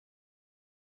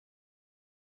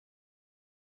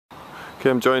Okay,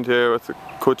 I'm joined here with the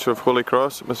coach of Holy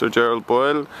Cross, Mr. Gerald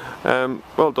Boyle.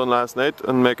 Well done last night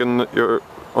and making your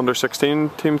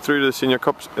under-16 team through to the Senior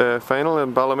Cup final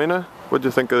in Ballymena. What do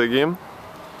you think of the game?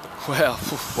 Well,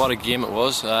 what a game it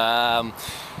was. The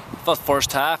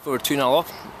first half we were 2-0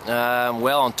 up,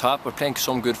 well on top. We're playing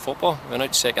some good football. We went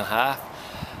out second half.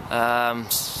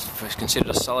 It was considered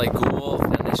a silly goal,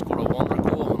 then they scored a wonder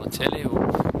goal on the telly.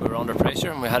 We were under pressure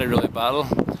and we had to really battle,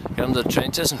 get into the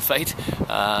trenches and fight.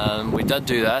 We did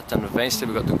do that, and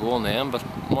eventually we got the goal in the end. But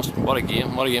what a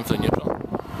game for the neutral.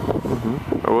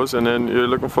 It was, and then you're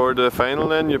looking forward to the final.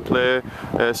 Then you play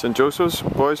St Joseph's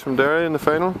boys from Derry in the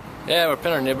final. Yeah, we're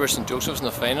playing our neighbours St Joseph's in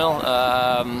the final.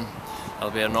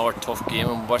 It'll be another tough game.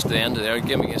 We watched the end of their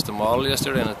game against the Model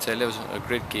yesterday, and I tell you, it was a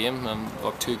great game. We've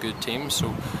got two good teams,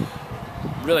 so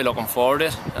really looking forward to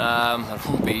it. It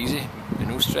won't be easy,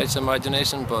 no stretch of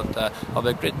imagination, but it'll be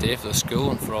a great day for the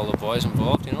school and for all the boys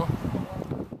involved, you know.